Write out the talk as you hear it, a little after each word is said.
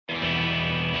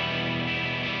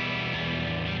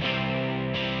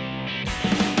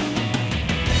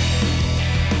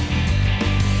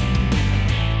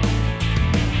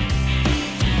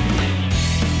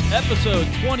episode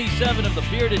 27 of the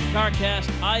Bearded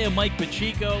Carcast. I am Mike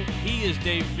Pacheco. He is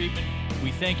Dave Friedman.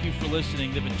 We thank you for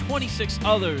listening. There have been 26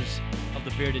 others of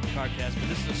the Bearded Carcast, but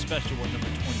this is a special one, number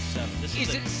 27. This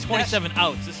is the 27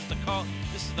 outs. This is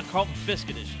the Carlton Fisk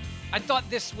edition. I thought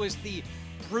this was the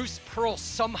Bruce Pearl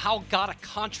somehow got a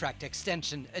contract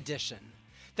extension edition.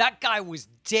 That guy was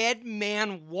dead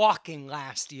man walking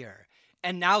last year,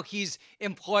 and now he's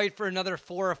employed for another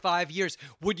 4 or 5 years.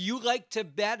 Would you like to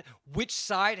bet which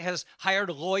side has hired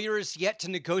lawyers yet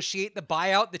to negotiate the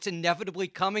buyout that's inevitably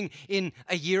coming in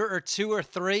a year or 2 or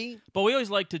 3? But we always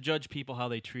like to judge people how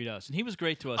they treat us, and he was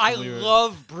great to us. I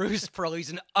love Bruce Pearl. He's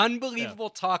an unbelievable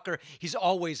talker. He's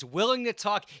always willing to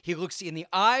talk. He looks you in the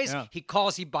eyes. Yeah. He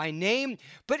calls you by name.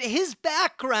 But his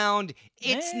background,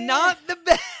 it's not the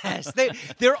best.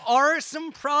 There are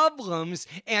some problems,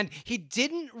 and he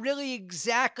didn't really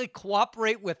exactly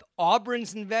cooperate with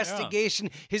Auburn's investigation.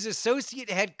 Yeah. His associate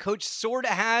head coach sort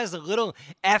of has a little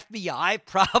FBI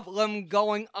problem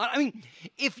going on. I mean,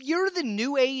 if you're the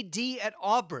new AD at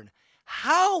Auburn,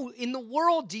 how in the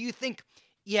world do you think,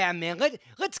 yeah, man,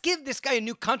 let's give this guy a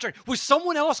new contract? Was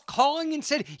someone else calling and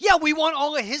said, yeah, we want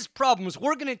all of his problems.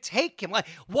 We're going to take him. Like,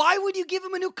 why would you give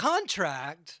him a new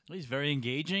contract? Well, he's very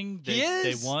engaging. He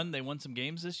is. They won some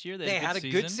games this year. They had a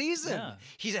good season. Yeah.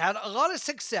 He's had a lot of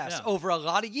success over a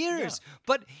lot of years. Yeah.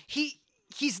 But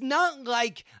he's not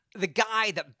like the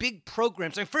guy that big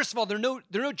programs. I mean, first of all, there are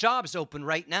no jobs open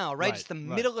right now, right? It's the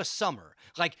middle of summer.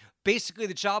 Like, basically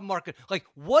the job market. Like,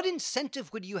 what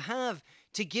incentive would you have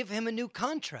to give him a new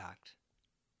contract?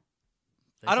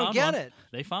 I don't get it.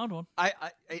 They found one.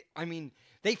 I mean,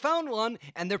 they found one,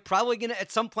 and they're probably going to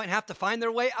at some point have to find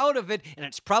their way out of it, and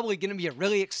it's probably going to be a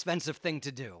really expensive thing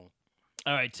to do.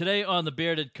 All right, today on the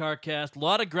Bearded Carcast, a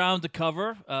lot of ground to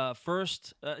cover.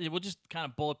 First, we'll just kind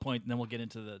of bullet point, and then we'll get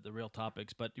into the real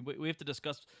topics. But we have to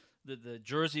discuss the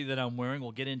jersey that I'm wearing.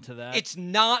 We'll get into that. It's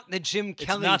not the Jim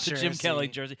Kelly jersey. It's not the Jim Kelly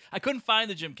jersey. I couldn't find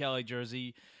the Jim Kelly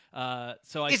jersey.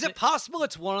 Is it possible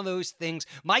it's one of those things?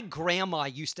 My grandma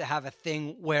used to have a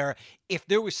thing where if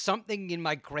there was something in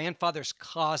my grandfather's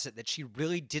closet that she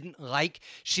really didn't like,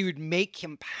 she would make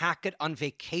him pack it on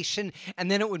vacation, and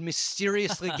then it would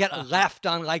mysteriously get left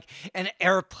on like an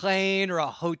airplane or a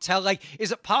hotel. Like,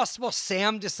 is it possible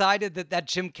Sam decided that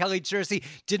Jim Kelly jersey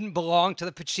didn't belong to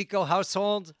the Pacheco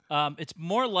household? It's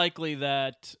more likely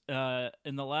that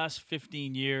in the last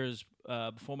 15 years,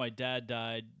 before my dad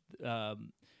died,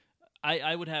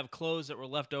 I would have clothes that were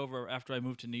left over after I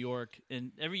moved to New York,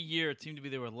 and every year it seemed to be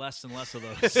there were less and less of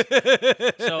those.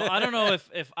 So I don't know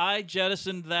if I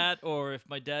jettisoned that or if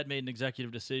my dad made an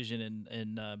executive decision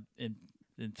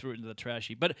and threw it into the trash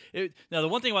heap. But now the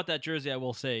one thing about that jersey I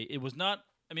will say, it was not.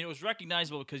 I mean, it was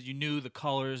recognizable because you knew the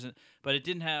colors, but it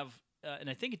didn't have.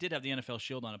 And I think it did have the NFL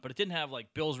shield on it, but it didn't have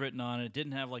like Bills written on it. It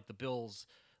didn't have like the Bills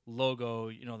logo,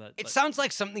 that. It sounds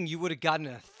like something you would have gotten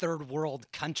in a third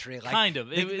world country. Like, kind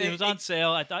of. It was on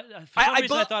sale. I thought for some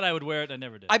reason I thought I would wear it. I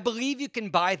never did. I believe you can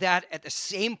buy that at the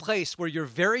same place where you're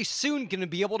very soon going to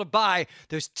be able to buy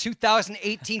those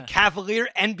 2018 Cavalier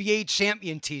NBA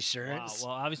champion T-shirts. Wow.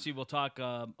 Well, obviously we'll talk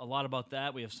a lot about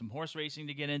that. We have some horse racing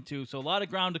to get into, so a lot of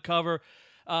ground to cover.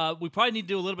 We probably need to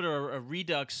do a little bit of a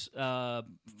redux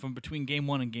from between Game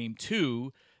 1 and Game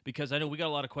 2. Because I know we got a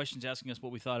lot of questions asking us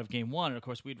what we thought of Game 1. And, of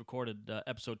course, we'd recorded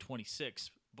episode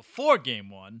 26 before Game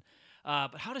 1.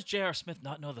 But how does J.R. Smith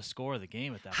not know the score of the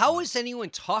game at that point? How is anyone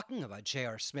talking about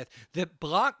J.R. Smith? The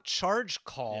block charge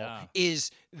call is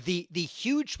the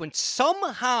huge one.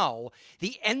 Somehow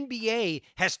the NBA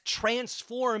has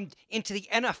transformed into the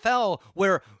NFL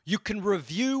where you can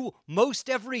review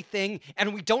most everything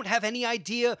and we don't have any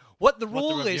idea what the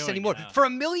rule is anymore. Yeah. For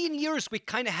a million years, we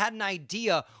kind of had an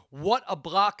idea what a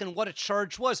block and what a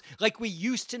charge was. Like we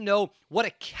used to know what a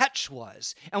catch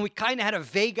was. And we kind of had a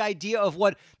vague idea of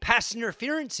what pass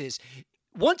interference is.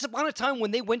 Once upon a time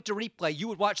when they went to replay, you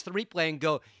would watch the replay and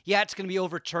go, yeah, it's going to be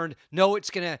overturned. No, it's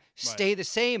going to stay the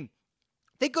same.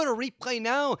 They go to replay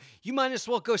now, you might as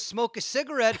well go smoke a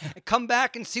cigarette and come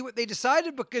back and see what they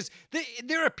decided because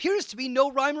there appears to be no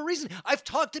rhyme or reason. I've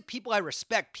talked to people I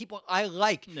respect, people I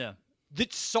like,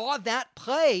 that saw that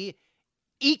play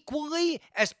equally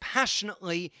as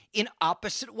passionately in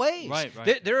opposite ways.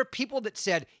 Right. There are people that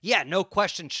said, yeah, no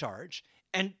question charge.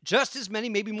 And just as many,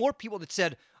 maybe more people that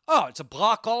said, oh, it's a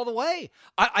block all the way.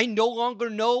 I no longer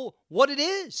know what it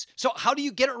is. So how do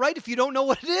you get it right if you don't know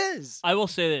what it is? I will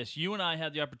say this. You and I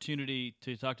had the opportunity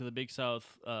to talk to the Big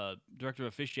South director of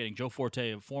officiating, Joe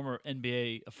Forte, a former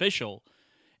NBA official,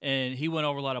 and he went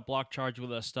over a lot of block charge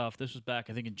with us stuff. This was back,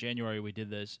 I think, in January we did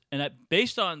this. And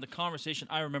based on the conversation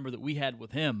I remember that we had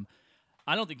with him,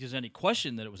 I don't think there's any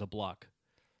question that it was a block.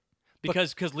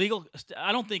 Because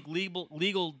I don't think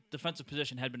legal defensive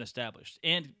position had been established,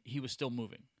 and he was still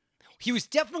moving. He was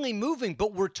definitely moving,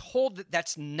 but we're told that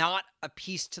that's not a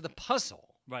piece to the puzzle.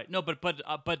 Right. No, but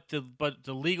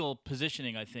the legal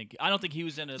positioning, I don't think he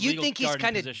was in a you legal think he's guarding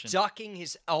kind of position. ducking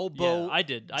his elbow I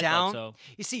did. I down? thought so.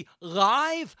 You see,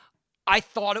 live, I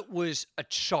thought it was a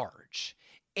charge.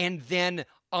 And then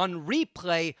on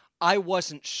replay, I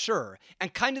wasn't sure.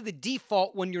 And kind of the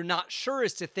default when you're not sure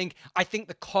is to think, I think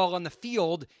the call on the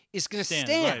field is going to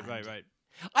stand. Right.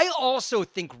 I also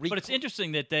think But it's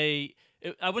interesting that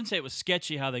I wouldn't say it was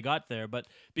sketchy how they got there, but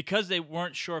because they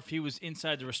weren't sure if he was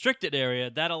inside the restricted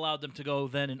area, that allowed them to go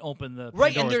then and open the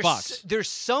Pandora's box. There's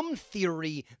some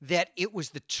theory that it was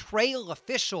the trail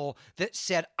official that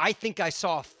said, I think I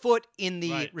saw a foot in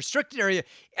the restricted area.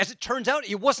 As it turns out,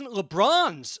 it wasn't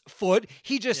LeBron's foot.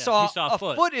 He just saw a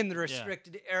foot in the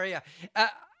restricted area.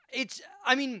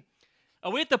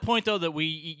 Are we at the point though that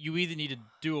you either need to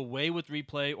do away with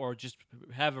replay or just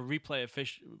have a replay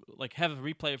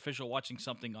official watching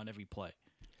something on every play?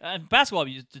 And basketball,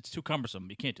 it's too cumbersome.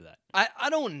 You can't do that.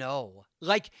 I don't know.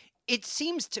 Like, it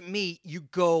seems to me you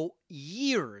go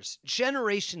years,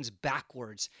 generations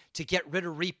backwards to get rid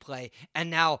of replay,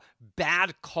 and now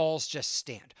bad calls just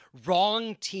stand.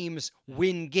 Wrong teams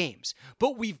win games.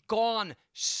 But we've gone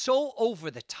so over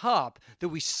the top that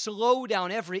we slow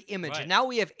down every image, and now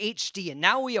we have HD, and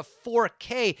now we have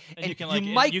 4K, and you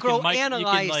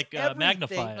microanalyze everything.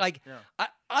 Magnify it.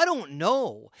 I don't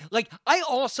know. Like, I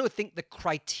also think the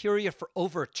criteria for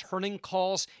overturning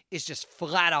calls is just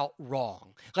flat out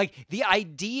wrong. Like, the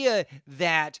idea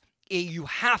that you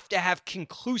have to have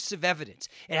conclusive evidence.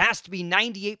 It has to be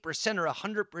 98% or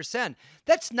 100%.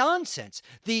 That's nonsense.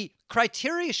 The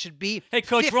criteria should be... Hey,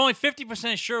 Coach, we're only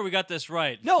 50% sure we got this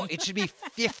right. No, it should be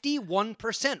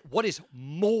 51%. What is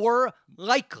more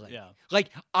likely? Yeah. Like,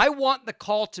 I want the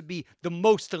call to be the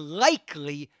most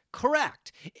likely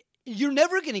correct. You're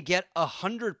never going to get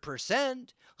 100%.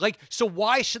 Like, so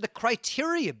why should the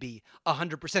criteria be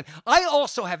 100%? I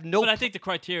also have no... But I think the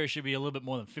criteria should be a little bit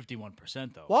more than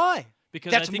 51%, though. Why?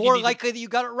 Because that's more likely that you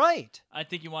got it right. I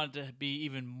think you want it to be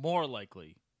even more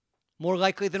likely. More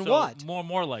likely than what?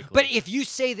 More likely. But if you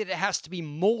say that it has to be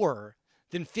more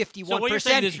than 51%, so what you're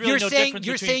saying there's really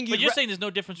you're saying there's no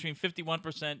difference between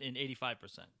 51% and 85%.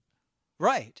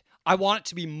 Right. I want it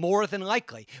to be more than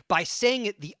likely. By saying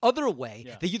it the other way,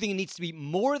 that you think it needs to be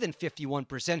more than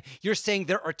 51%, you're saying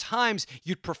there are times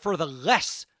you'd prefer the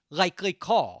less likely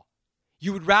call.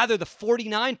 You would rather the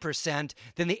 49%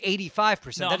 than the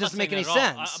 85%. No, that doesn't make any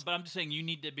sense. But I'm just saying you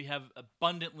need to have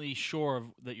abundantly sure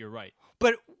that you're right.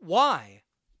 But why?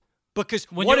 Because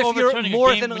what if you're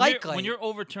more than likely? When you're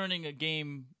overturning a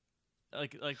game...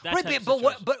 Like that right, type of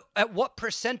but at what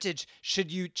percentage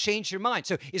should you change your mind?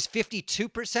 So is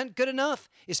 52% good enough?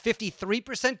 Is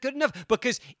 53% good enough?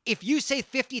 Because if you say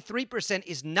 53%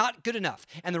 is not good enough,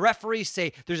 and the referees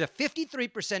say there's a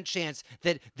 53% chance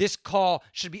that this call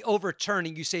should be overturned,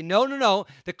 and you say no,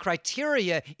 the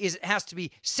criteria is it has to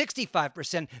be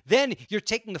 65%, then you're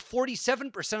taking the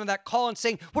 47% of that call and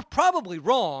saying we're probably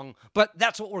wrong, but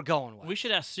that's what we're going with. We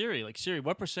should ask Siri. Like, Siri,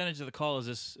 what percentage of the call is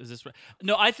this?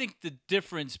 No, I think the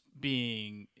difference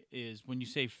being is when you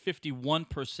say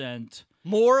 51%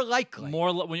 more likely.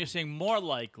 When you're saying more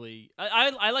likely,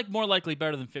 I like more likely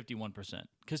better than 51%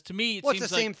 because to me it seems the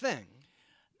same thing.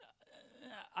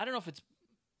 I don't know if it's.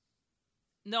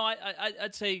 No,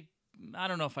 I'd say I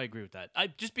don't know if I agree with that.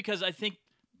 Just because I think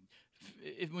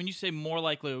when you say more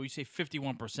likely or you say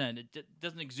 51%, it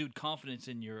doesn't exude confidence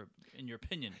in your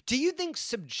opinion. Do you think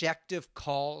subjective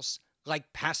calls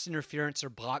like pass interference or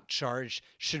block charge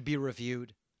should be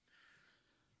reviewed?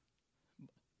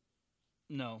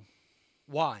 No.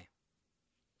 Why?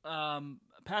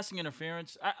 Passing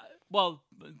interference.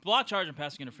 Block charge and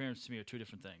passing interference to me are two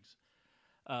different things.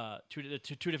 Two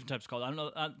different types of calls. I don't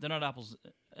know. They're not apples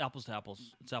to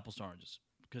apples. It's apples to oranges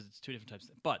because it's two different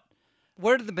types. But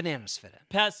where do the bananas fit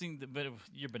in?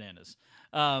 You're bananas.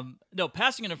 No,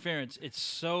 passing interference. It's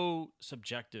so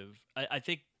subjective. I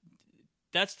think.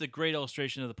 That's the great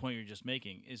illustration of the point you're just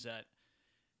making, is that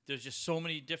there's just so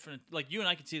many different, like you and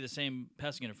I could see the same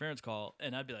passing interference call,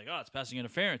 and I'd be like, oh, it's passing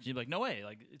interference. And you'd be like, no way.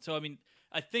 Like, so, I mean,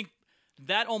 I think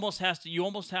that you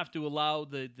almost have to allow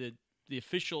the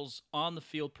officials on the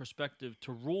field perspective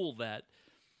to rule that,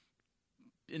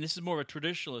 and this is more of a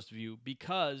traditionalist view,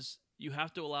 because you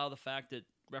have to allow the fact that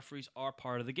referees are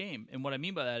part of the game. And what I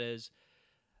mean by that is,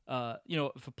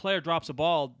 if a player drops a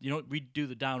ball, you don't redo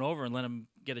the down over and let him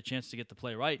get a chance to get the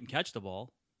play right and catch the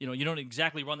ball. You don't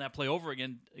exactly run that play over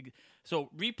again. So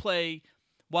replay,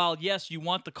 while yes, you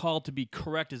want the call to be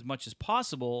correct as much as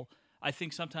possible, I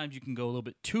think sometimes you can go a little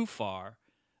bit too far,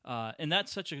 and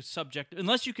that's such a subject.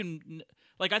 Unless you can,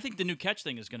 like, I think the new catch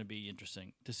thing is going to be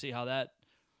interesting to see how that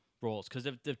rolls, because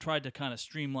they've tried to kind of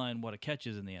streamline what a catch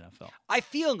is in the NFL. I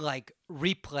feel like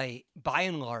replay, by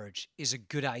and large, is a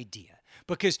good idea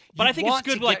because. But I think it's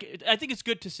good. I think it's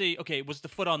good to see. Okay, was the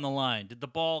foot on the line? Did the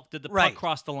puck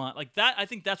cross the line? Like that. I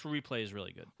think that's where replay is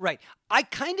really good. Right. I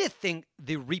kind of think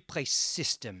the replay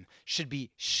system should be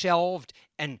shelved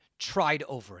and tried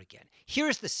over again.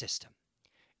 Here's the system: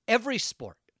 every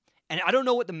sport, and I don't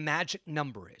know what the magic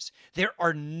number is. There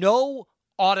are no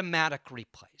automatic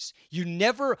replays. You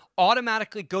never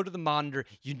automatically go to the monitor.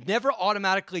 You never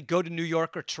automatically go to New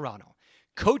York or Toronto.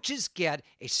 Coaches get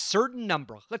a certain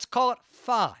number, let's call it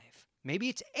 5, maybe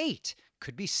it's 8,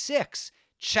 could be 6,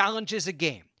 challenges a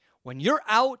game. When you're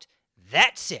out,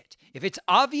 that's it. If it's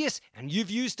obvious and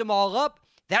you've used them all up,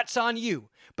 that's on you.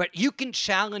 But you can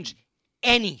challenge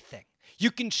anything. You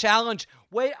can challenge,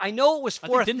 wait, I know it was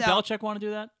fourth down. Didn't Belichick want to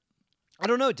do that? I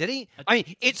don't know, did he? I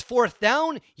mean, it's fourth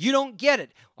down. You don't get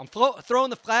it. I'm throwing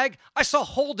the flag. I saw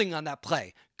holding on that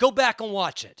play. Go back and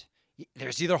watch it.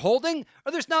 There's either holding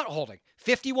or there's not holding.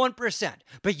 51%.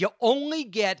 But you only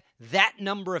get that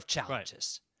number of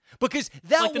challenges. Right. Because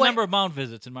that like the number of mound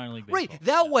visits in minor league baseball. Right.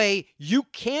 That way, you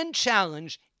can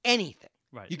challenge anything.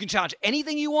 Right. You can challenge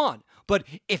anything you want. But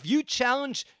if you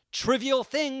challenge trivial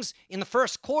things in the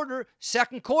first quarter,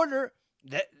 second quarter,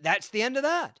 that's the end of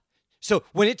that. So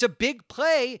when it's a big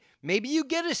play, maybe you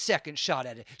get a second shot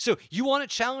at it. So you want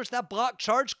to challenge that block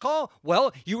charge call?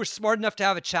 Well, you were smart enough to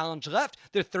have a challenge left.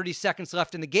 There are 30 seconds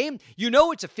left in the game. You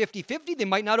know it's a 50-50. They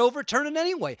might not overturn it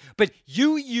anyway. But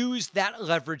you use that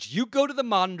leverage. You go to the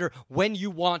monitor when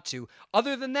you want to.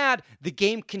 Other than that, the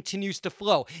game continues to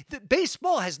flow.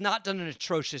 Baseball has not done an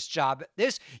atrocious job at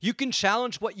this. You can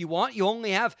challenge what you want. You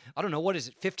only have,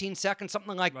 15 seconds,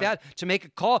 something like that, to make a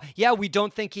call. Yeah, we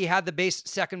don't think he had the base at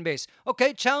second base.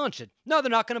 Okay, challenge it. No, they're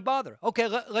not going to bother. Okay,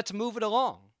 let's move it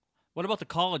along. What about the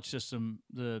college system,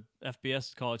 the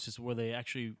FBS college system, where they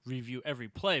actually review every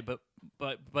play, but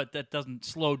that doesn't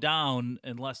slow down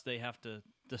unless they have to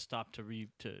stop to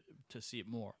see it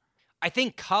more? I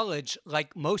think college,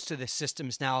 like most of the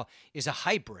systems now, is a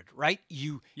hybrid, right?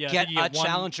 You get a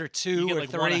challenge or 2 or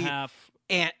 3, 1.5,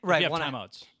 and right,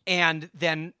 timeouts, and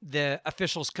then the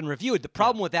officials can review it. The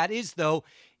problem with that is, though,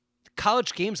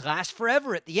 college games last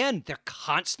forever at the end. They're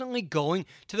constantly going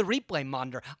to the replay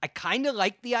monitor. I kind of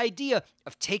like the idea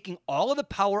of taking all of the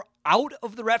power out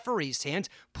of the referee's hands,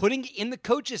 putting it in the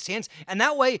coach's hands, and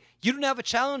that way you don't have a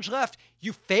challenge left.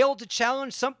 You failed to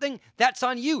challenge something, that's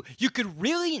on you. You could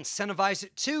really incentivize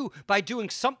it too by doing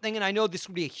something, and I know this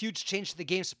would be a huge change to the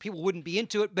game so people wouldn't be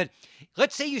into it, but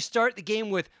let's say you start the game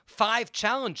with 5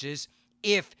 challenges.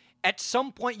 If at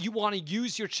some point you want to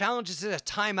use your challenges as a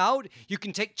timeout, you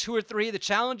can take 2 or 3 of the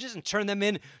challenges and turn them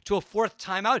into a 4th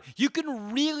timeout. You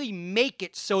can really make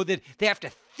it so that they have to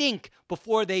think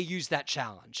before they use that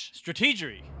challenge.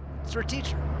 Strategery.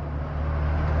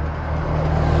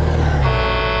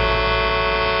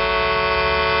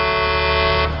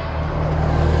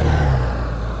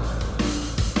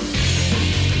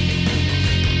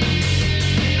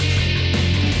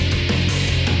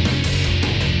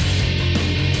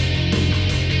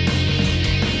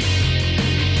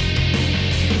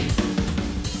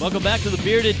 Welcome back to the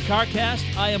Bearded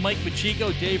CarCast. I am Mike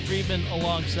Pacheco, Dave Friedman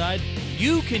alongside.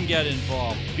 You can get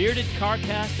involved.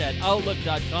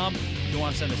 BeardedCarCast@outlook.com. If you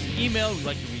want to send us an email, we'd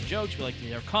like to read jokes, we'd like to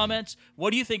hear comments. What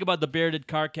do you think about the Bearded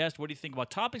CarCast? What do you think about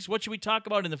topics? What should we talk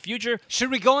about in the future? Should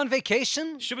we go on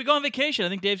vacation? I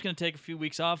think Dave's going to take a few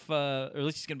weeks off, or at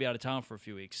least he's going to be out of town for a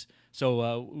few weeks.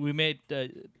 So we made...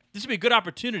 this would be a good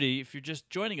opportunity if you're just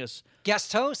joining us.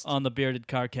 Guest host? On the Bearded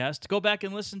CarCast. To go back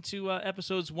and listen to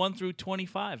episodes 1 through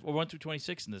 25, or 1 through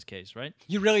 26 in this case, right?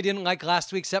 You really didn't like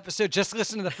last week's episode? Just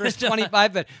listen to the first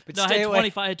 25, but no, stay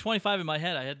away. I had 25 in my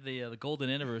head. I had the golden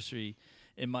anniversary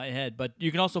in my head. But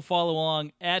you can also follow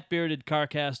along at Bearded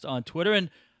CarCast on Twitter. And,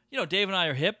 Dave and I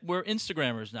are hip. We're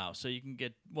Instagrammers now, so you can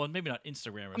get, well, maybe not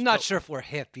Instagrammers. I'm not sure if we're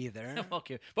hip either.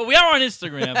 Okay, but we are on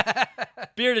Instagram.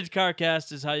 Bearded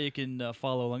CarCast is how you can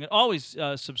follow along. And always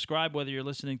subscribe, whether you're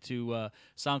listening to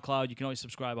SoundCloud. You can always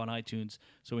subscribe on iTunes,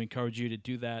 so we encourage you to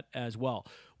do that as well.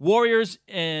 Warriors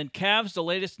and Cavs, the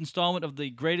latest installment of the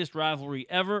greatest rivalry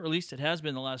ever, or at least it has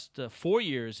been the last 4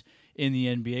 years in the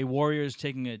NBA. Warriors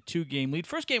taking a 2-game lead.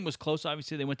 First game was close.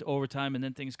 Obviously, they went to overtime, and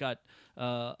then things got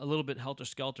a little bit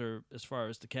helter-skelter as far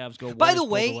as the Cavs go. By the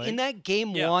way, in that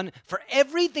game one, for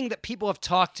everything that people have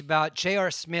talked about,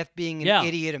 J.R. Smith being an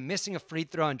idiot and missing a free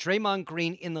throw, and Draymond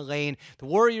Green in the lane, the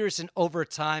Warriors in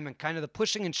overtime, and kind of the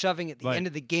pushing and shoving at the end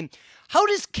of the game. How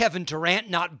does Kevin Durant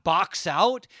not box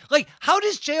out? Like, how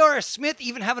does J.R. Smith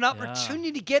even have an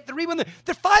opportunity to get the rebound?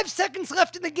 There are 5 seconds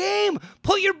left in the game.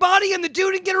 Put your body in the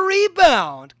dude and get a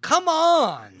rebound. Come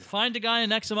on. Find a guy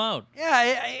and X him out.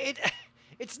 Yeah,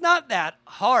 it's not that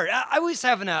hard. I was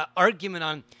having an argument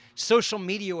on social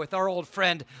media with our old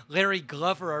friend Larry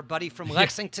Glover, our buddy from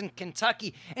Lexington,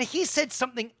 Kentucky, and he said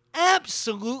something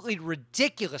absolutely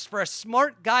ridiculous for a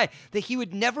smart guy that he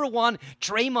would never want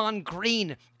Draymond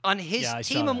Green on his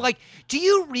team. I'm like, do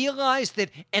you realize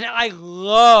that? And I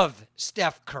love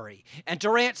Steph Curry, and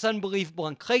Durant's unbelievable,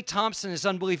 and Klay Thompson is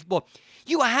unbelievable.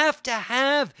 You have to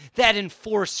have that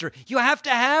enforcer. You have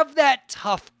to have that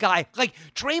tough guy. Like,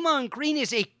 Draymond Green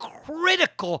is a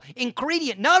critical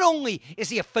ingredient. Not only is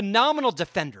he a phenomenal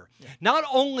defender, not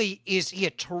only is he a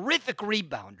terrific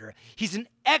rebounder, he's an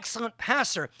excellent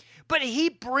passer, but he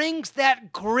brings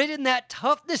that grit and that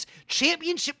toughness.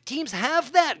 Championship teams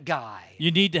have that guy.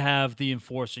 You need to have the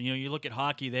enforcer. You look at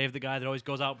hockey, they have the guy that always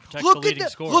goes out and protects the leading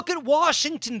scorer. Look at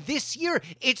Washington this year.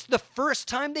 It's the first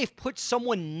time they've put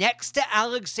someone next to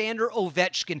Alexander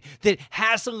Ovechkin that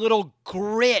has a little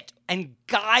grit and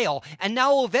guile. And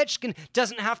now Ovechkin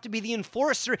doesn't have to be the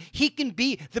enforcer. He can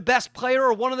be the best player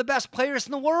or one of the best players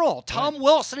in the world. Tom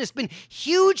Wilson has been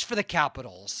huge for the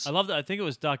Capitals. I love that. I think it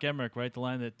was Doc Emmerich, right? The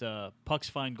line that pucks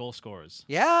find goal scorers.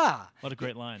 Yeah. What a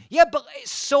great line. Yeah, but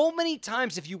so many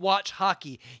times if you watch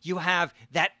hockey, you have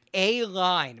that A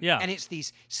line, and it's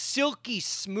these silky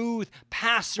smooth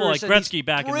passers, like Gretzky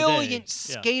back in the day. Brilliant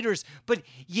skaters, but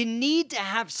you need to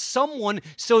have someone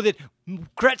so that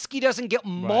Gretzky doesn't get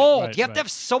mauled. You have to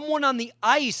have someone on the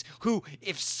ice who,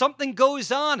 if something goes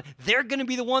on, they're going to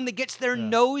be the one that gets their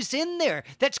nose in there.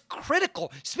 That's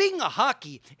critical. Speaking of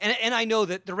hockey, and I know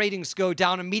that the ratings go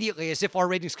down immediately, as if our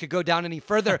ratings could go down any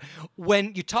further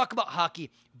when you talk about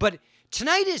hockey, but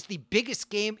tonight is the biggest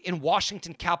game in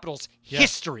Washington Capitals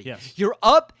history. Yes. You're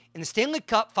up in the Stanley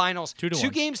Cup Finals,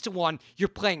 2-1. games to 1. You're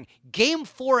playing Game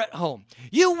 4 at home.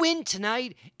 You win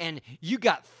tonight, and you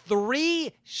got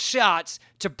 3 shots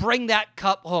to bring that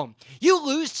cup home. You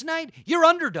lose tonight, you're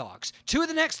underdogs. 2 of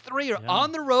the next 3 are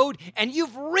on the road, and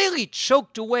you've really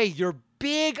choked away your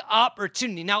big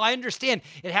opportunity. Now, I understand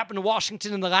it happened to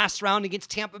Washington in the last round against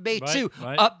Tampa Bay, too.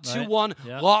 Up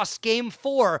 2-1, lost Game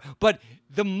 4, but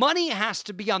the money has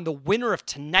to be on the winner of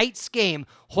tonight's game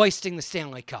hoisting the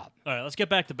Stanley Cup. All right, let's get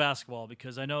back to basketball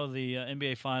because I know the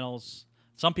NBA Finals,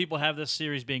 some people have this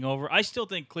series being over. I still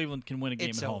think Cleveland can win a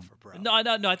game at home. It's over, bro. No,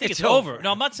 I think it's over.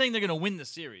 No, I'm not saying they're going to win the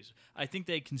series. I think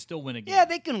they can still win a game. Yeah,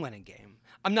 they can win a game.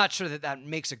 I'm not sure that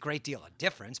makes a great deal of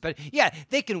difference, but yeah,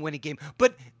 they can win a game.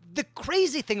 But the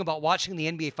crazy thing about watching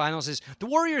the NBA Finals is the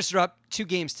Warriors are up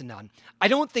 2-0. I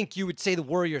don't think you would say the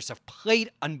Warriors have played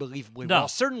unbelievably well.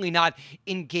 Certainly not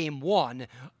in Game 1.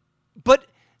 But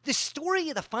the story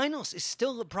of the Finals is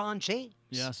still LeBron James.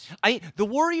 Yes. The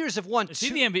Warriors have won. Is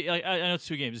he the MVP? I know it's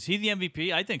 2 games. Is he the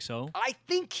MVP? I think so. I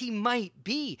think he might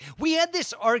be. We had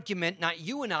this argument, not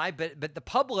you and I, but the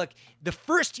public, the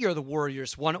first year the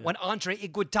Warriors won it when Andre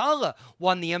Iguodala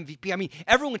won the MVP. I mean,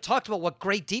 everyone talked about what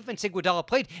great defense Iguodala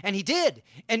played, and he did.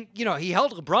 And, he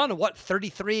held LeBron to,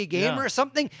 33 a game or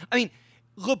something? I mean,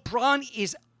 LeBron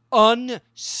is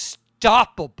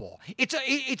unstoppable.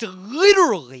 It's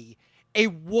literally a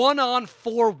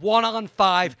 1-on-4,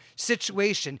 1-on-5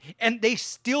 situation, and they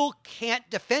still can't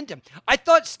defend him. I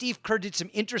thought Steve Kerr did some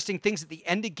interesting things at the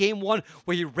end of Game 1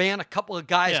 where he ran a couple of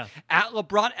guys at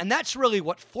LeBron, and that's really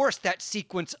what forced that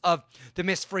sequence of the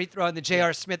missed free throw and the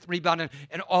J.R. Smith rebound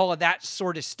and all of that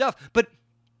sort of stuff. But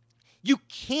you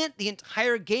can't the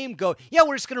entire game go,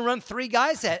 we're just going to run 3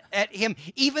 guys at him,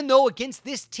 even though against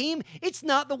this team, it's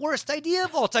not the worst idea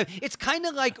of all time. It's kind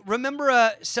of like,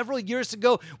 remember several years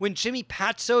ago when Jimmy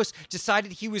Patsos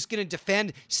decided he was going to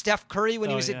defend Steph Curry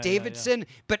when he was at Davidson,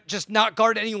 but just not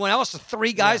guard anyone else. So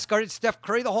 3 guys guarded Steph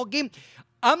Curry the whole game.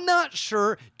 I'm not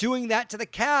sure doing that to the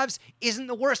Cavs isn't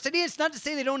the worst idea. It's not to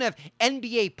say they don't have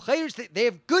NBA players. They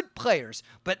have good players,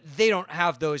 but they don't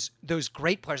have those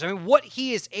great players. I mean, what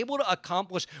he is able to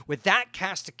accomplish with that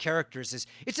cast of characters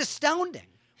it's astounding.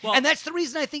 Well, and that's the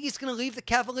reason I think he's going to leave the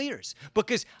Cavaliers,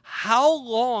 because how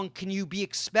long can you be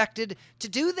expected to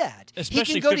do that?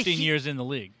 Especially 15 years in the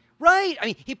league. Right. I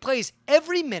mean, he plays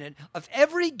every minute of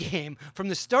every game from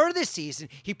the start of the season.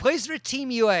 He plays for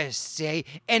Team USA,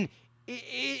 and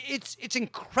it's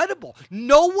incredible.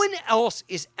 No one else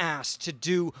is asked to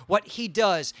do what he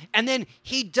does, and then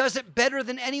he does it better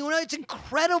than anyone else. It's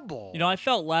incredible. I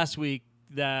felt last week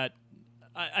that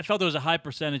I felt there was a high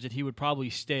percentage that he would probably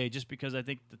stay just because I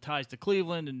think the ties to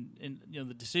Cleveland and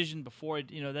the decision before it,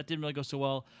 that didn't really go so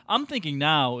well. I'm thinking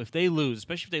now if they lose,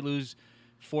 especially if they lose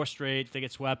 4 straight, if they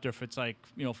get swept, or if it's like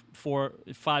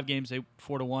 5 games,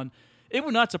 4-1. It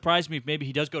would not surprise me if maybe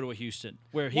he does go to a Houston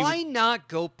where he. Why not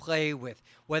go play with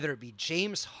whether it be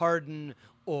James Harden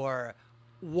or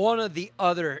one of the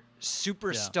other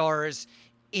superstars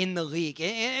in the league?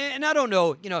 And I don't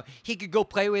know, he could go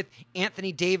play with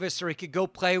Anthony Davis or he could go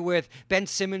play with Ben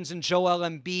Simmons and Joel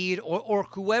Embiid or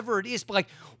whoever it is. But like,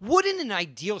 wouldn't an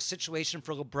ideal situation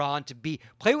for LeBron to be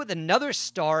play with another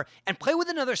star and play with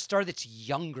another star that's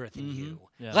younger than you?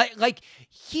 Yeah. Like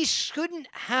he shouldn't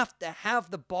have to have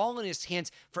the ball in his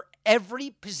hands for every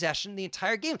possession the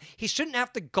entire game. He shouldn't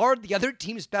have to guard the other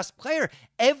team's best player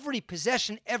every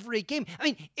possession, every game. I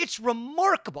mean, it's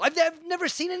remarkable. I've never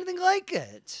seen anything like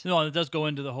it. No, it does go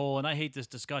into the whole, and I hate this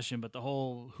discussion, but the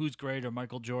whole who's greater,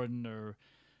 Michael Jordan or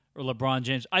LeBron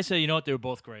James. I say, you know what, they were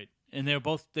both great. And they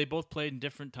both played in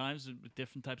different times with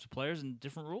different types of players and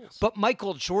different rules. But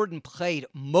Michael Jordan played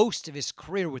most of his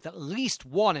career with at least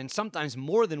one and sometimes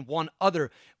more than one of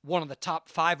the top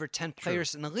 5 or 10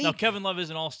 players in the league. Now, Kevin Love is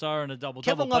an all-star and a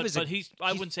double-double, but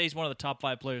I wouldn't say he's one of the top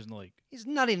 5 players in the league. He's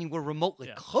not anywhere remotely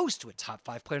close to a top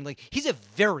 5 player in the league. He's a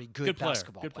very good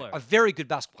basketball player. A very good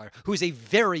basketball player who is a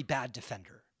very bad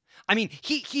defender. I mean,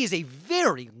 he is a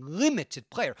very limited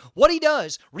player. What he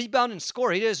does, rebound and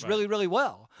score, he does really, really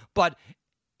well. But,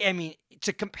 I mean,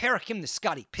 to compare him to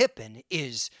Scottie Pippen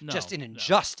is just an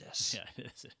injustice. No. Yeah,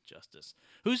 it is an injustice.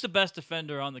 Who's the best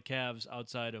defender on the Cavs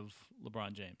outside of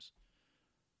LeBron James?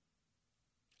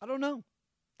 I don't know.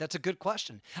 That's a good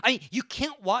question. I mean, you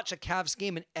can't watch a Cavs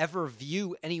game and ever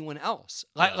view anyone else.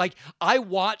 Like I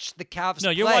watch the Cavs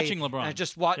No, you're play, watching LeBron. And I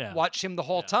just watch him the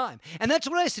whole time. And that's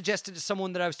what I suggested to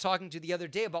someone that I was talking to the other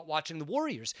day about watching the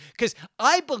Warriors. Because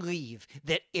I believe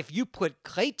that if you put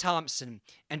Klay Thompson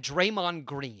and Draymond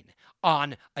Green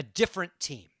on a different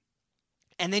team,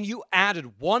 and then you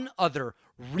added one other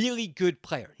really good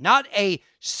player, not a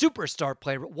superstar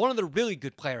player, but one other really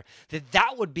good player,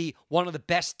 that would be one of the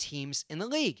best teams in the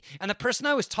league. And the person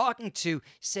I was talking to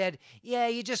said, yeah,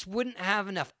 you just wouldn't have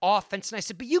enough offense. And I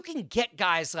said, but you can get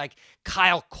guys like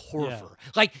Kyle Korver.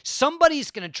 Yeah. Like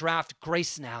somebody's going to draft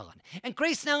Grayson Allen. And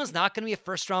Grayson Allen's not going to be a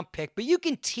first-round pick, but you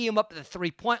can tee him up at the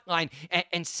three-point line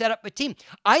and set up a team.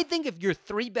 I think if your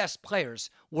 3 best players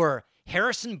were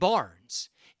Harrison Barnes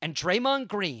and Draymond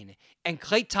Green and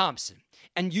Klay Thompson,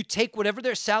 and you take whatever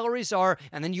their salaries are,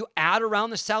 and then you add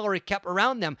around the salary cap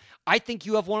around them, I think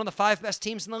you have one of the 5 best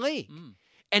teams in the league.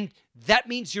 And that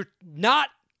means you're not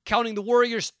counting the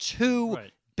Warriors' 2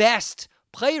 best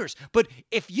players. But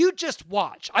if you just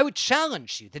watch, I would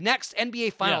challenge you, the next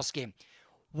NBA Finals game,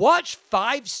 watch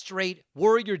 5 straight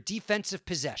Warrior defensive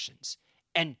possessions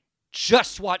and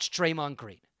just watch Draymond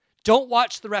Green. Don't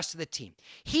watch the rest of the team.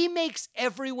 He makes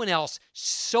everyone else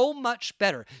so much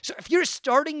better. So if you're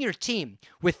starting your team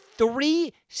with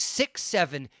 3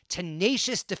 6'7"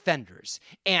 tenacious defenders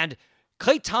and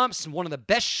Klay Thompson, one of the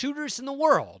best shooters in the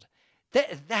world,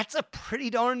 that's a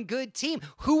pretty darn good team.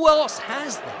 Who else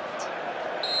has that?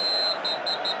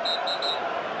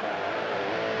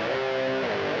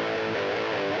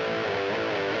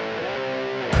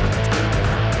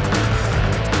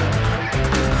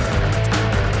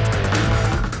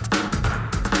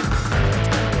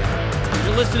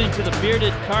 Listening to the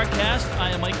Bearded CarCast. I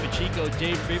am Mike Pacheco,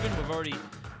 Dave Friedman. We've already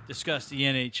discussed the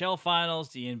NHL Finals,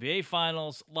 the NBA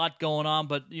Finals, a lot going on.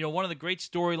 But, one of the great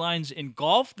storylines in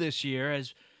golf this year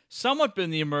has somewhat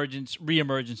been the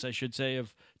re-emergence, I should say,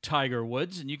 of Tiger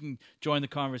Woods. And you can join the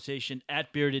conversation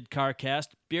at Bearded CarCast,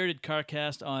 Bearded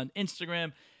CarCast on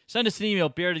Instagram. Send us an email,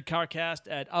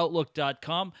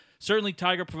 beardedcarcast@outlook.com. Certainly,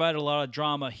 Tiger provided a lot of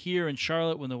drama here in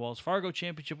Charlotte when the Wells Fargo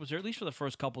Championship was there. At least for the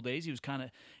first couple days, he was kind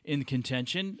of in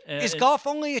contention. Is golf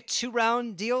only a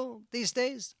 2-round deal these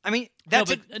days? I mean,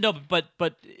 that's but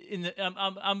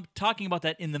I'm talking about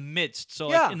that in the midst. So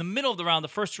like in the middle of the round, the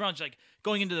first round, like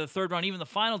going into the third round, even the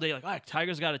final day, like, all right,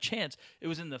 Tiger's got a chance. It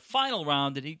was in the final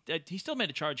round that he still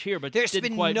made a charge here, but there's didn't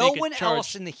been quite no make a one charge.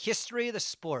 else in the history of the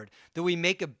sport that we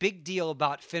make a big deal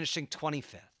about finishing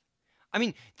 25th. I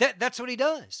mean, that's what he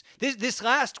does. This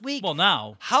last week, well,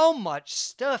 now, how much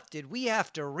stuff did we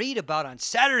have to read about on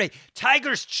Saturday?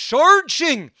 Tiger's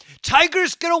charging.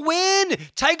 Tiger's going to win.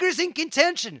 Tiger's in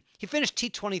contention. He finished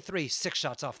T23, 6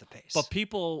 shots off the pace. But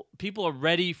people are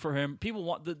ready for him. People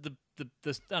want the I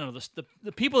don't know,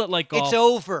 the people that like golf. It's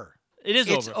over.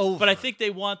 It's over. But I think they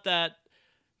want that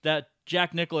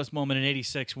Jack Nicklaus moment in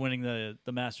 '86 winning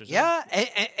the Masters. Yeah,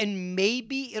 and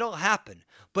maybe it'll happen.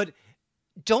 But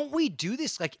don't we do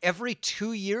this like every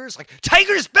 2 years? Like,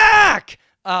 Tiger's back!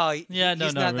 Oh, yeah,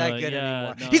 he's not that good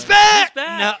anymore. No, he's back! He's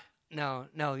back!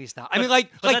 No, he's not.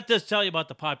 But that does tell you about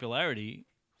the popularity.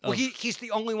 Well, he's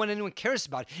the only one anyone cares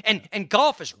about. And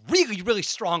golf is really, really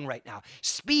strong right now.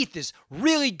 Spieth is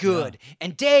really good. Yeah.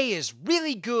 And Day is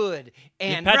really good.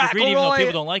 And Patrick Reed, even though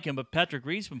people don't like him, but Patrick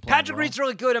Reed's been playing Patrick Reed's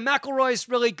really good, and McIlroy's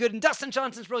really good, and Dustin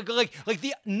Johnson's really good. Like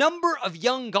the number of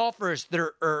young golfers that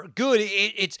are good,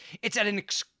 it's at an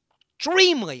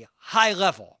extremely high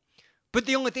level. But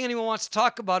the only thing anyone wants to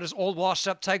talk about is old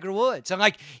washed-up Tiger Woods.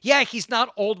 And he's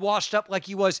not old washed up like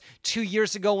he was 2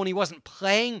 years ago when he wasn't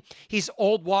playing. He's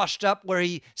old washed up where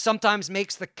he sometimes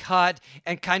makes the cut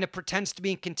and kind of pretends to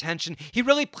be in contention. He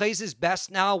really plays his best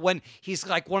now when he's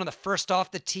like one of the first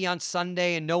off the tee on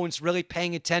Sunday and no one's really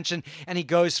paying attention. And he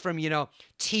goes from,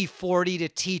 T40 to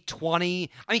T20.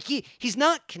 I mean, he's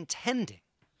not contending.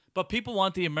 But people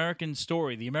want the American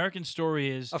story. The American story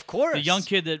is, of course, the young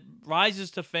kid that rises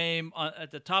to fame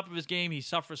at the top of his game. He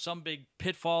suffers some big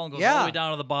pitfall and goes all the way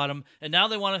down to the bottom. And now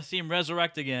they want to see him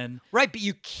resurrect again. Right, but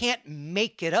you can't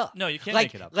make it up. No, you can't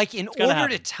make it up. Like, in order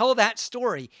to tell that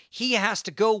story, he has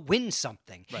to go win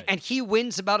something. Right. And he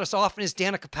wins about as often as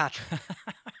Danica Patrick.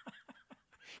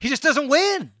 He just doesn't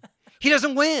win. He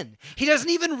doesn't win. He doesn't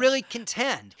even really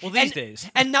contend. Well, these days.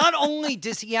 And not only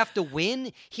does he have to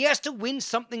win, he has to win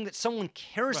something that someone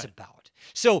cares about.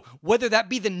 So whether that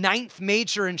be the 9th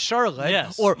major in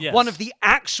Charlotte or one of the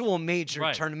actual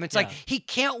major tournaments, like he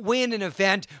can't win an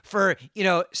event for,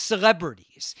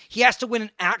 celebrities. He has to win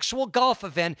an actual golf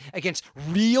event against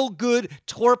real good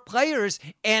tour players.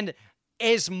 And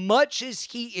as much as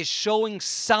he is showing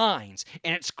signs,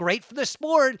 and it's great for the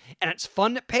sport, and it's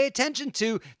fun to pay attention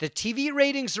to, the TV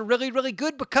ratings are really, really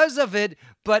good because of it,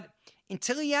 but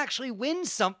until he actually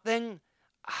wins something,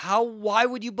 why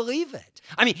would you believe it?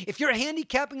 I mean, if you're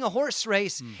handicapping a horse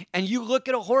race, and you look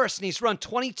at a horse, and he's run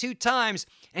 22 times,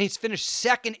 and he's finished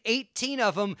second 18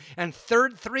 of them, and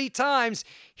third 3 times,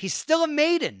 he's still a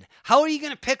maiden. How are you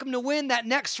going to pick him to win that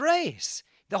next race?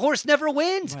 The horse never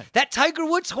wins. Right. That Tiger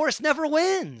Woods horse never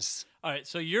wins. All right,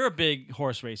 so you're a big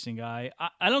horse racing guy.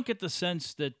 I don't get the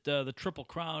sense that the Triple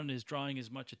Crown is drawing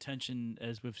as much attention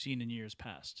as we've seen in years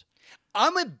past.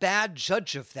 I'm a bad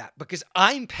judge of that because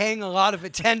I'm paying a lot of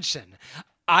attention.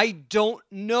 I don't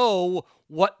know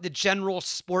what the general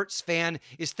sports fan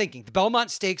is thinking. The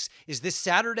Belmont Stakes is this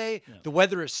Saturday. Yeah. The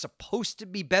weather is supposed to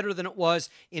be better than it was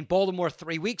in Baltimore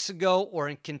 3 weeks ago or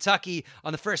in Kentucky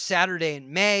on the first Saturday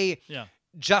in May. Yeah.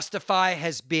 Justify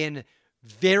has been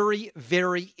very,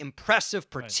 very impressive,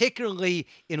 particularly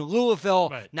in Louisville.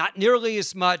 Right. Not nearly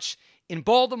as much in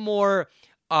Baltimore.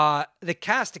 The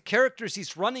cast of characters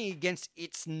he's running against,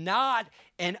 it's not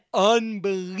an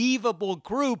unbelievable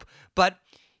group, but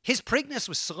his Preakness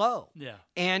was slow. Yeah.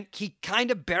 And he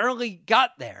kind of barely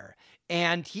got there.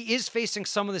 And he is facing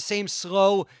some of the same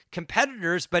slow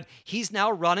competitors, but he's now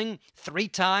running 3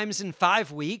 times in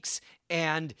 5 weeks.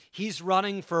 And he's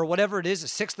running for whatever it is, a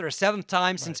 6th or a 7th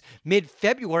time since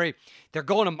mid-February. They're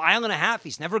going 1.5 miles.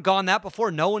 He's never gone that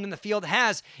before. No one in the field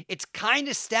has. It's kind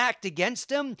of stacked against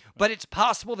him, but it's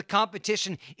possible the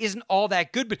competition isn't all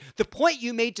that good. But the point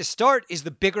you made to start is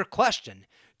the bigger question.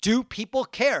 Do people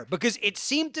care? Because it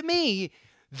seemed to me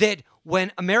that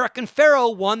when American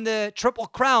Pharoah won the Triple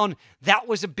Crown, that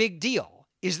was a big deal.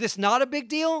 Is this not a big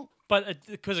deal? But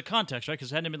because of context, right?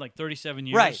 Because it hadn't been like 37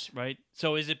 years, right?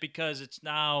 So is it because it's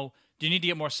now, do you need to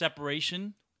get more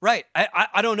separation? Right.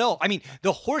 I don't know. I mean,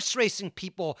 the horse racing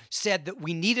people said that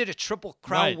we needed a Triple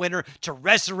Crown winner to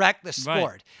resurrect the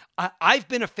sport. Right. I've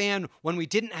been a fan when we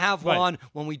didn't have one.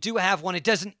 When we do have one, it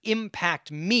doesn't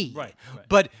impact me. Right.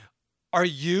 But are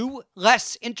you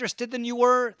less interested than you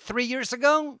were 3 years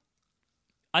ago?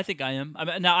 I think I am.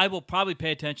 Now, I will probably pay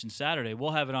attention Saturday.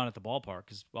 We'll have it on at the ballpark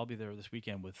because I'll be there this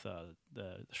weekend with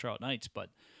the Charlotte Knights. But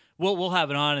we'll have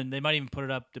it on, and they might even put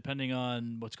it up depending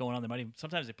on what's going on.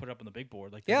 Sometimes they put it up on the big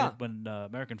board. Like they did when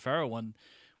American Pharoah won,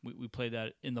 we played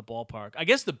that in the ballpark. I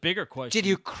guess the bigger question. Did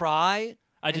you cry?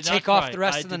 I did not take off the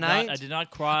rest of the night? I did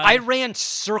not cry. I ran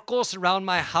circles around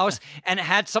my house and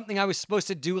had something I was supposed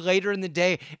to do later in the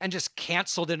day and just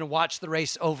canceled it and watched the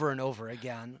race over and over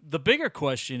again. The bigger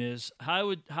question is,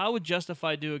 how would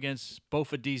Justify do against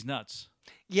both of these nuts?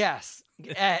 Yes.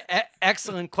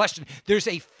 Excellent question. There's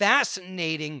a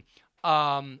fascinating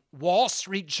Wall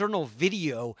Street Journal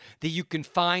video that you can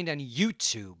find on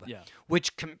YouTube,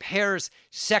 which compares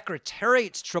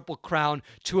Secretariat's Triple Crown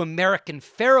to American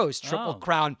Pharoah's Triple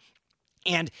Crown.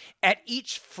 And at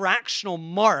each fractional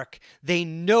mark, they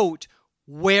note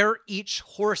where each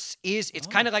horse is. It's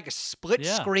kind of like a split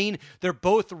screen. They're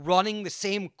both running the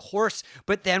same course,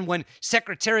 but then when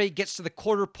Secretary gets to the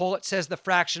quarter pole, it says the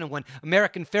fraction, and when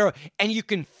American Pharoah, and you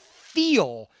can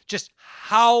feel just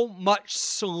how much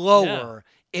slower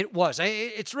it was.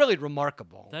 It's really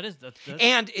remarkable. That's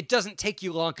and it doesn't take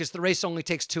you long because the race only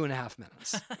takes 2.5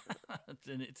 minutes.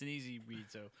 It's an easy read,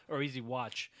 or easy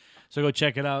watch. So go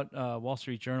check it out. Wall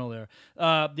Street Journal there.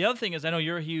 The other thing is, I know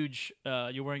you're a huge.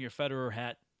 You're wearing your Federer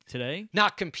hat today.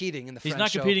 Not competing in the French He's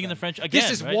not competing Open. in the French again. This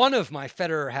is right? one of my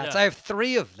Federer hats. I have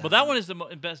 3 of them. Well, that one is the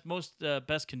most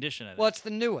best condition. I think. Well, it's the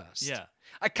newest. Yeah.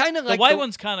 I kind of like the white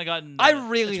one's kind of gotten.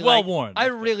 it's well worn. I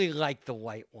really like the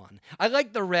white one. I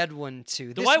like the red one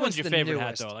too. The white one's your favorite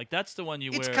hat, though. Like that's the one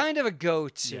you wear. It's kind of a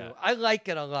go-to. Yeah. I like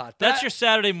it a lot. That's your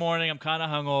Saturday morning. I'm kind of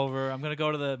hungover. I'm gonna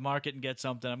go to the market and get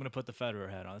something. I'm gonna put the Federer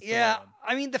hat on. That's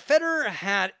I mean the Federer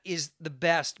hat is the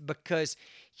best because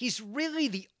he's really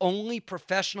the only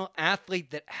professional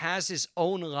athlete that has his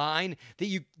own line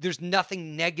that there's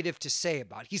nothing negative to say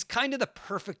about. He's kind of the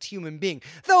perfect human being.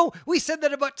 Though we said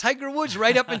that about Tiger Woods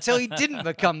right up until he didn't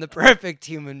become the perfect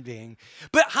human being.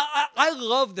 But I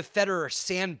love the Federer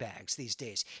sandbags these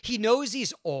days. He knows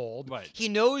he's old. Right. He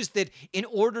knows that in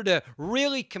order to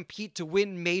really compete to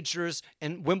win majors,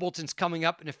 and Wimbledon's coming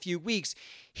up in a few weeks,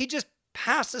 he just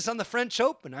passes on the French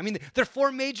Open. I mean, there are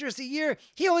 4 majors a year.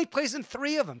 He only plays in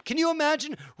 3 of them. Can you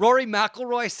imagine Rory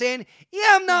McIlroy saying,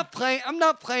 I'm not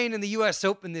playing in the U.S.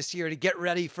 Open this year to get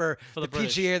ready for the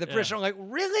PGA, the British. I'm like,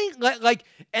 really?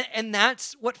 And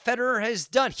that's what Federer has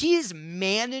done. He has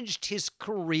managed his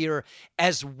career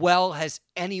as well as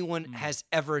anyone has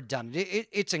ever done.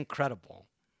 It's incredible.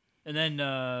 And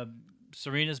then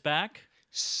Serena's back.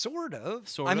 Sort of.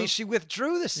 I mean, she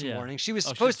withdrew this morning. She was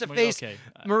supposed to face okay.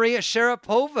 Maria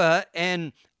Sharapova,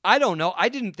 and I don't know. I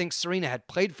didn't think Serena had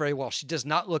played very well. She does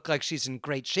not look like she's in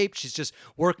great shape. She's just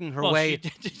working her way. She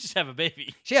did just have a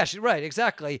baby. Yeah, she's right,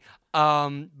 exactly.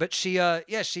 But she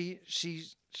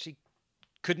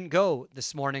couldn't go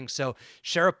this morning. So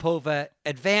Sharapova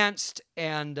advanced,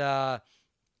 and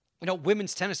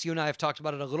women's tennis. You and I have talked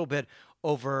about it a little bit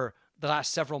over the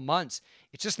last several months.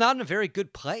 It's just not in a very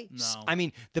good place. No. I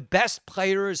mean, the best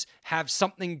players have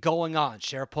something going on.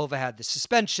 Sharapova had the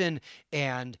suspension,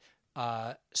 and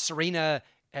Serena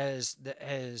has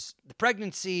the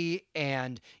pregnancy,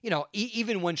 and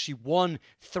even when she won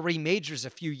 3 majors a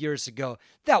few years ago,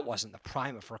 that wasn't the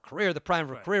prime of her career. The prime of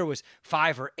her career was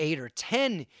 5 or 8 or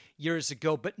 10 years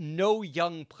ago, but no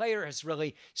young player has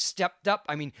really stepped up.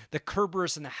 I mean, the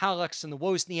Kerbers and the Halecks and the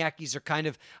Wozniackies are kind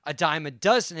of a dime a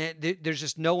dozen. There's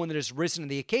just no one that has risen to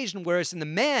the occasion, whereas in the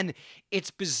men,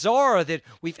 it's bizarre that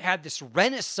we've had this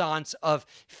renaissance of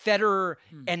Federer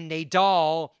and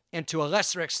Nadal, and to a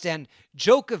lesser extent,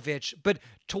 Djokovic. But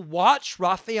to watch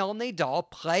Rafael Nadal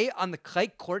play on the clay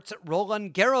courts at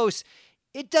Roland Garros,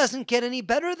 it doesn't get any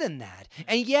better than that.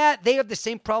 And they have the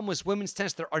same problem as women's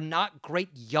tennis. There are not great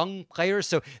young players.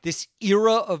 So this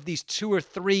era of these 2 or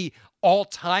 3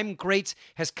 all-time greats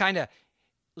has kind of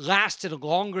lasted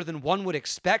longer than one would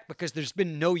expect because there's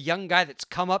been no young guy that's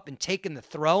come up and taken the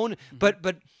throne. But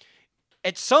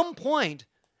at some point,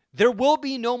 there will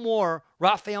be no more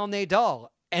Rafael Nadal.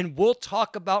 And we'll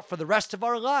talk about for the rest of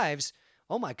our lives,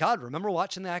 oh my God, remember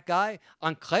watching that guy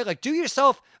on clay? Like, do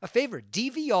yourself a favor.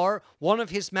 DVR one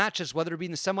of his matches, whether it be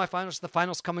in the semifinals or the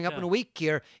finals coming up in a week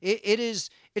here.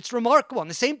 It's remarkable.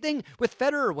 And the same thing with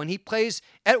Federer when he plays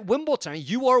at Wimbledon.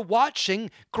 You are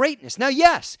watching greatness. Now,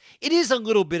 yes, it is a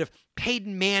little bit of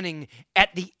Peyton Manning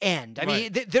at the end. I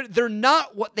mean, they're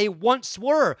not what they once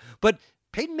were, but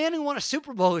Peyton Manning won a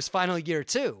Super Bowl his final year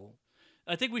too.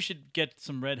 I think we should get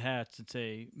some red hats and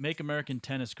say, make American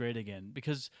tennis great again.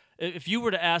 Because if you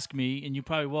were to ask me, and you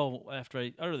probably will after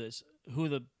I utter this, who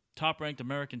the top-ranked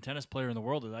American tennis player in the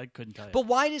world is, I couldn't tell you. But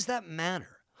why does that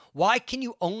matter? Why can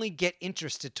you only get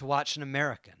interested to watch an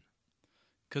American?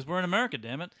 Because we're in America,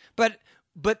 damn it. But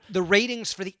the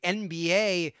ratings for the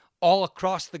NBA all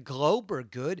across the globe are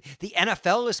good. The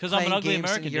NFL is playing games in Europe. Because I'm an ugly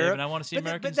American, Dave, and I want to see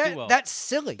Americans do well. That's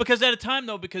silly. Because at a time,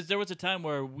 though, there was a time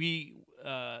where we...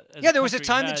 there was a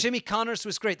time that Jimmy Connors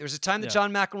was great. There was a time that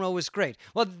John McEnroe was great.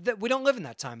 Well, we don't live in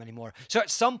that time anymore. So at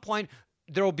some point,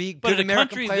 there will be good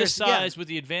American players. But a country this size, with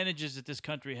the advantages that this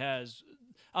country has,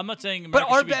 I'm not saying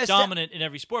America should be dominant in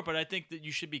every sport, but I think that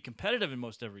you should be competitive in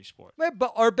most every sport. Right,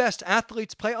 but our best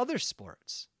athletes play other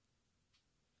sports.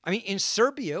 I mean, in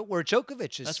Serbia, where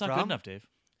Djokovic is That's not good enough, Dave.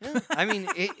 I mean,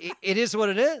 it is what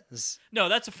it is. No,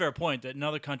 that's a fair point, that in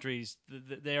other countries,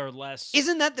 they are less...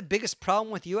 Isn't that the biggest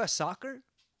problem with U.S. soccer?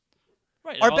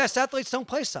 Right. Our best athletes don't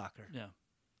play soccer. Yeah.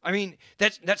 I mean,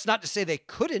 that's not to say they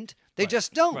couldn't. They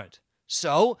just don't. Right.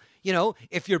 So,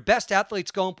 if your best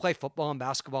athletes go and play football and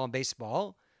basketball and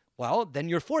baseball, well, then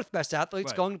your fourth best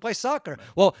athlete's going to play soccer. Right.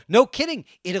 Well, no kidding.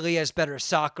 Italy has better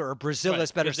soccer or Brazil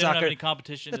has better soccer. They don't have any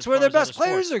competition. That's where their best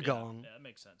players are going. Yeah, that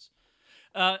makes sense.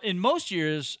 In most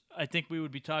years, I think we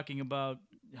would be talking about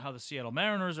how the Seattle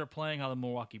Mariners are playing, how the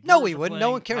Milwaukee Brewers No, we wouldn't.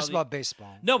 No one cares about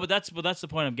baseball. No, but that's the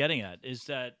point I'm getting at, is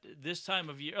that this time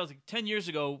of year, 10 years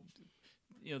ago,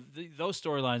 those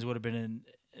storylines would have been in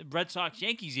Red Sox,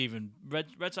 Yankees even.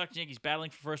 Red Sox, Yankees battling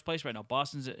for first place right now.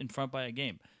 Boston's in front by a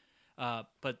game.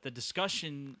 But the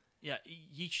discussion,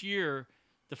 each year,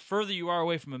 the further you are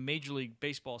away from a Major League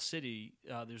Baseball city,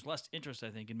 there's less interest, I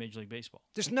think, in Major League Baseball.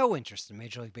 There's no interest in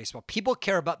Major League Baseball. People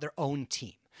care about their own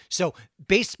team. So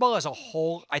baseball as a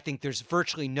whole, I think there's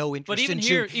virtually no interest. But even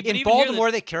here, in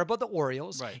Baltimore, they care about the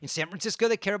Orioles. Right. In San Francisco,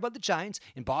 they care about the Giants.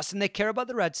 In Boston, they care about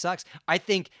the Red Sox. I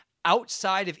think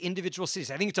outside of individual cities,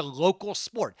 I think it's a local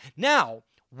sport. Now,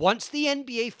 once the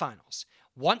NBA Finals,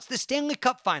 once the Stanley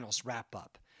Cup Finals wrap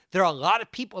up, there are a lot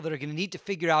of people that are going to need to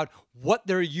figure out what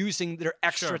they're using their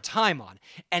extra time on.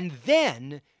 And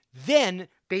then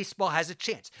baseball has a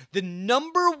chance. The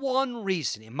number one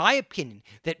reason, in my opinion,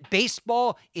 that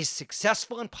baseball is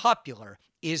successful and popular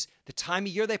is the time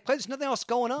of year they play. There's nothing else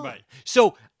going on. Right.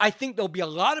 So I think there'll be a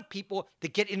lot of people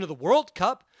that get into the World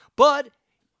Cup, but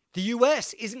the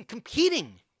U.S. isn't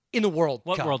competing in the World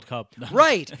Cup. What World Cup?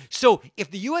 Right. So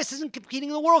if the U.S. isn't competing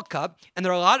in the World Cup, and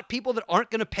there are a lot of people that aren't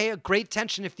going to pay a great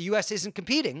attention if the U.S. isn't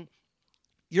competing,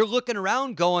 you're looking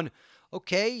around going,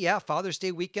 okay, yeah, Father's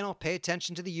Day weekend, I'll pay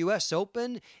attention to the U.S.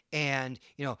 Open, and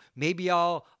maybe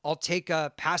I'll take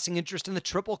a passing interest in the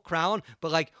Triple Crown.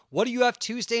 But what do you have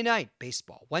Tuesday night?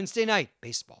 Baseball. Wednesday night,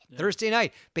 baseball. Yeah. Thursday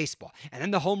night, baseball. And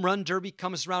then the Home Run Derby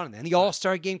comes around, and then the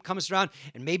All-Star Game comes around,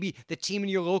 and maybe the team in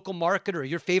your local market or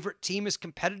your favorite team is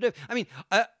competitive. I mean,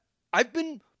 I've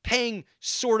been paying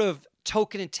sort of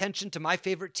token attention to my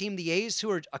favorite team, the A's,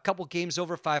 who are a couple games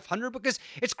over 500, because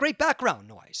it's great background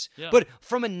noise. Yeah. But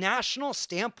from a national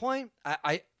standpoint,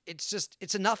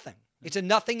 it's a nothing. It's a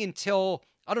nothing until,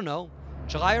 I don't know,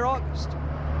 July or August.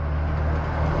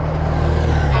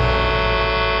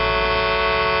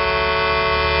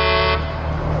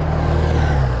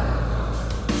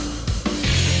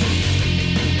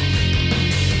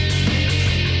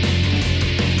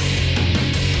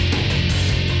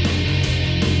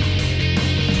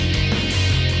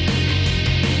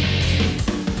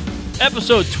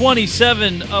 Episode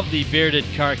 27 of the Bearded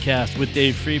Carcast with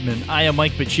Dave Friedman. I am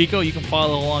Mike Pacheco. You can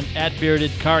follow along at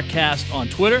Bearded Carcast on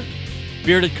Twitter,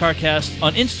 Bearded Carcast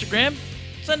on Instagram.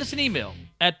 Send us an email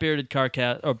at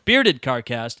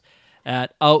beardedcarcast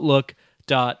at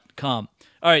outlook.com.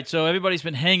 All right, so everybody's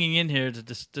been hanging in here to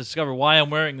discover why I'm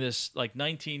wearing this late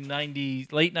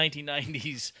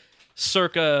 1990s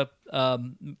circa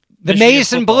the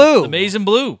maize and blue. The maize and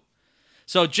blue.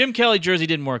 So Jim Kelly jersey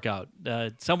didn't work out.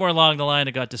 Somewhere along the line,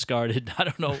 it got discarded. I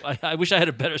don't know. I wish I had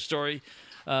a better story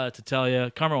to tell you.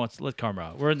 Let Karma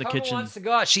out. We're in the kitchen. Karma wants to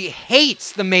go out. She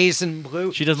hates the maize and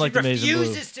blue. She doesn't like the maize and blue. She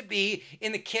refuses to be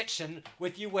in the kitchen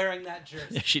with you wearing that jersey.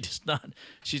 Yeah, she does not.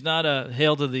 She's not a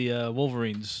hail to the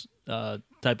Wolverines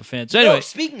type of fan. So anyway,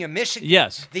 speaking of Michigan,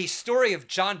 yes, the story of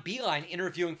John Beilein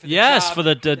interviewing for the job. For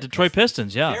the Detroit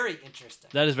Pistons. Yeah, very interesting.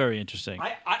 That is very interesting.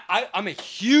 I'm a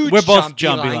huge We're both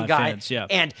John Beilein guy, fans, yeah.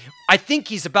 And I think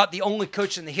he's about the only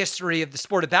coach in the history of the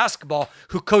sport of basketball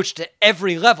who coached at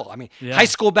every level. I mean, high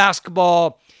school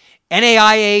basketball,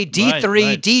 NAIA,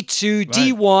 D3, D2,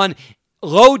 D1,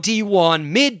 low D1,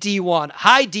 mid D1,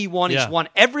 high D1. He's won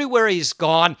everywhere he's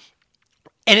gone,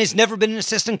 and has never been an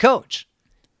assistant coach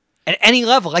at any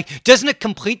level. Doesn't it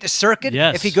complete the circuit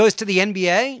if he goes to the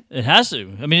NBA? It has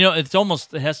to. I mean, it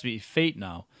has to be fate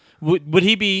now. Would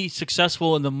he be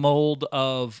successful in the mold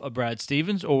of a Brad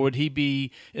Stevens, or would he be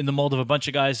in the mold of a bunch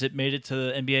of guys that made it to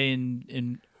the NBA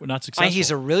and were not successful? He's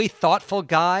a really thoughtful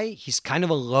guy. He's kind of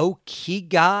a low-key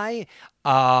guy.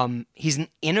 He's an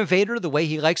innovator, the way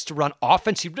he likes to run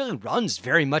offense. He really runs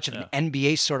very much of an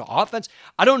NBA sort of offense.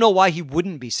 I don't know why he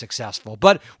wouldn't be successful,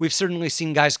 but we've certainly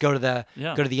seen guys go to the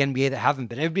NBA that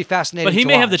haven't been. It would be fascinating But he to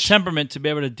may watch. have the temperament to be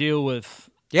able to deal with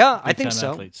I think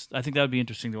so. Athletes. I think that would be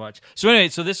interesting to watch. So anyway,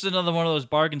 this is another one of those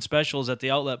bargain specials at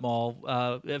the outlet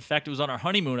mall. In fact, it was on our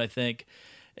honeymoon, I think.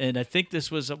 And I think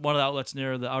this was one of the outlets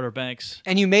near the Outer Banks.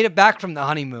 And you made it back from the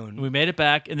honeymoon. We made it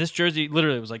back. And this jersey,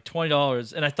 literally, was like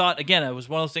 $20. And I thought, again, it was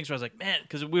one of those things where I was like, man,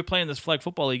 because we were playing this flag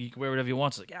football league, you can wear whatever you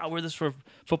want. So like, I'll wear this for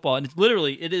football. And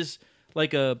it is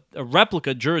like a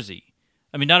replica jersey.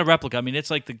 I mean, not a replica. I mean, it's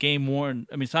like the game worn.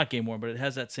 I mean, it's not game worn, but it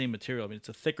has that same material. I mean, it's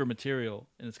a thicker material,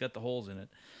 and it's got the holes in it.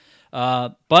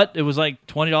 But it was like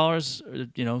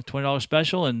 $20, $20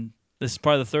 special, and this is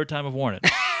probably the third time I've worn it.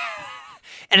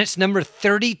 And it's number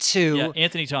 32. Yeah,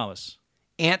 Anthony Thomas.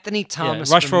 Anthony Thomas.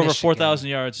 Rushed for over Michigan. 4,000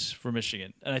 yards for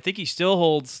Michigan. And I think he still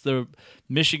holds the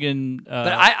Michigan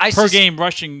I per game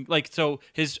rushing. So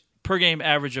his per game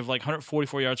average of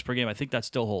 144 yards per game, I think that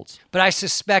still holds. But I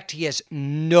suspect he has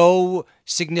no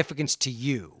significance to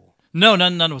you. No,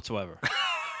 none whatsoever.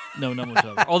 No, none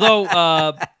whatsoever.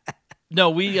 Although,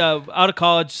 no, we out of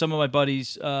college, some of my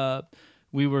buddies, BC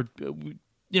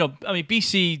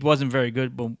wasn't very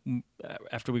good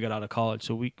after we got out of college,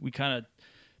 so we kind of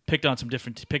picked up some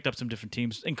different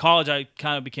teams. In college, I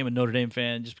kind of became a Notre Dame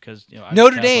fan just because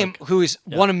Notre Dame, who is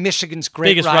one of Michigan's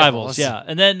biggest rivals. Yeah.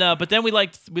 And then, but then we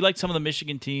liked some of the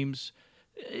Michigan teams.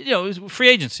 It was free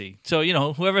agency, so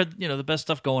whoever the best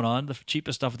stuff going on, the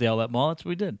cheapest stuff at the outlet mall, that's what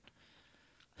we did.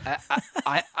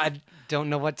 I don't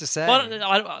know what to say.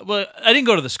 Well, I didn't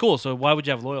go to the school, so why would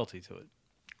you have loyalty to it?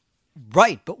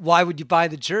 Right, but why would you buy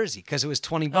the jersey? Because it was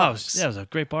 $20. It was a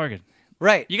great bargain.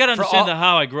 Right. You got to understand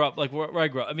how I grew up, where I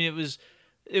grew up. I mean,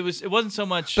 it wasn't so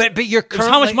much. But you're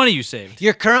currently, how much money you saved.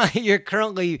 You're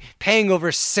currently paying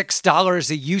over $6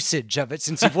 a usage of it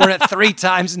since you've worn it 3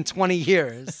 times in 20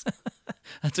 years.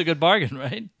 That's a good bargain,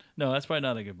 right? No, that's probably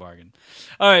not a good bargain.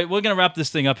 All right, we're gonna wrap this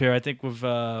thing up here. I think we've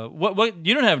what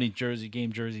you don't have any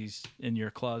game jerseys in your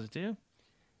closet, do you?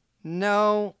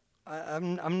 No,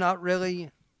 I'm not really.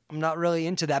 I'm not really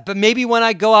into that. But maybe when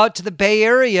I go out to the Bay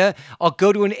Area, I'll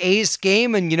go to an A's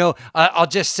game and, I'll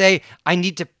just say I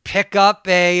need to pick up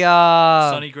a...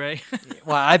 Sonny Gray.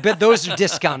 Well, I bet those are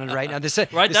discounted right now.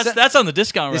 That's on the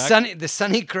discount rack. The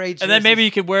Sonny Gray jersey. And then maybe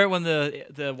you could wear it when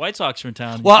the White Sox are in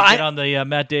town. Well, get on the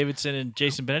Matt Davidson and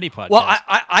Jason Benetti podcast. Well,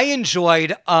 I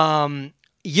enjoyed...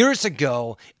 years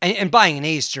ago, and buying an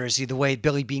A's jersey the way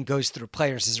Billy Beane goes through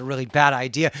players is a really bad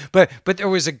idea. But there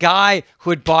was a guy who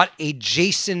had bought a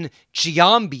Jason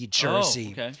Giambi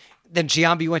jersey. Oh, okay. Then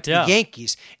Giambi went to the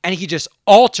Yankees, and he just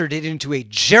altered it into a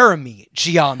Jeremy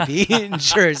Giambi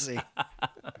jersey.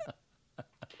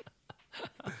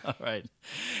 All right.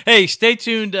 Hey, stay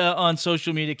tuned on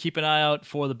social media. Keep an eye out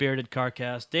for the Bearded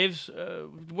Carcast. Dave's,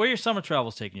 where are your summer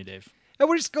travels taking you, Dave? And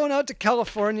we're just going out to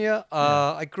California.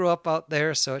 I grew up out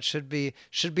there, so it should be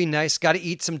nice. Got to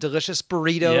eat some delicious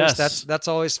burritos. Yes. That's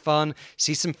always fun.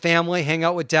 See some family, hang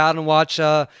out with Dad, and watch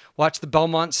the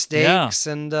Belmont Stakes.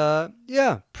 Yeah. And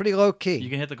pretty low key. You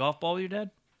can hit the golf ball with your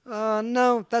dad?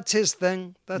 No, that's his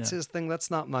thing. His thing. That's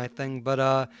not my thing.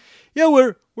 But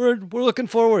we're looking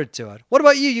forward to it. What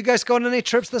about you? You guys going on any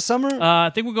trips this summer?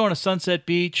 I think we're going to Sunset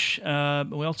Beach. We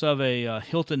also have a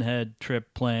Hilton Head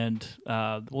trip planned.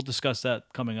 We'll discuss that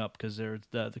coming up because there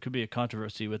could be a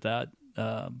controversy with that.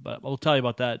 But we'll tell you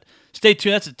about that. Stay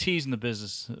tuned. That's a tease in the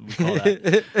business, we call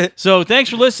that. So thanks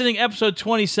for listening. Episode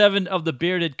 27 of the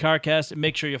Bearded Carcast. And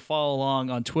make sure you follow along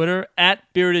on Twitter at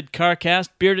Bearded Carcast.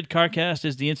 Bearded Carcast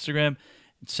is the Instagram.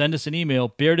 Send us an email,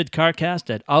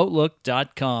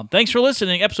 beardedcarcast@outlook.com. Thanks for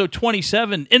listening. Episode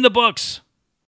 27 in the books.